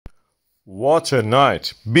What a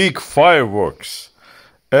night! Big fireworks!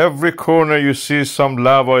 Every corner you see some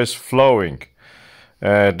lava is flowing.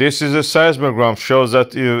 This is a seismogram, shows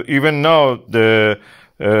that even now the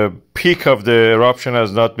peak of the eruption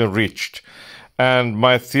has not been reached. And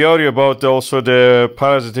my theory about also the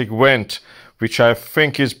parasitic vent, which I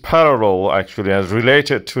think is parallel actually as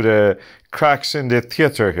related to the cracks in the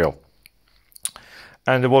theater hill.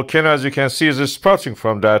 And the volcano, as you can see, is sprouting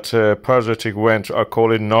from that parasitic vent. I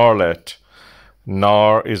call it Narlet.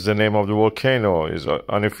 Nar is the name of the volcano, is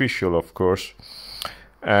unofficial, of course.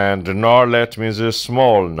 And Narlet means a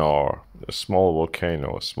small nar, a small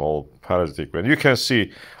volcano, a small parasitic vent. You can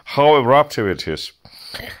see how eruptive it is.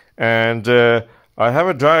 And I have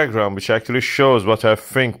a diagram which actually shows what I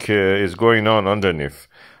think is going on underneath.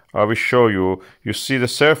 I will show you. You see the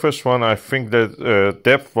surface one. I think the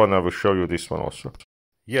depth one, I will show you this one also.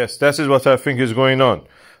 Yes, that is what I think is going on.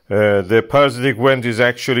 The parasitic vent is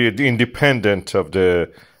actually independent of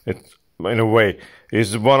the, in a way,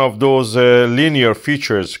 is one of those linear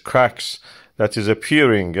features, cracks, that is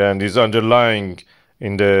appearing and is underlying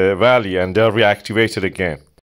in the valley, and they're reactivated again.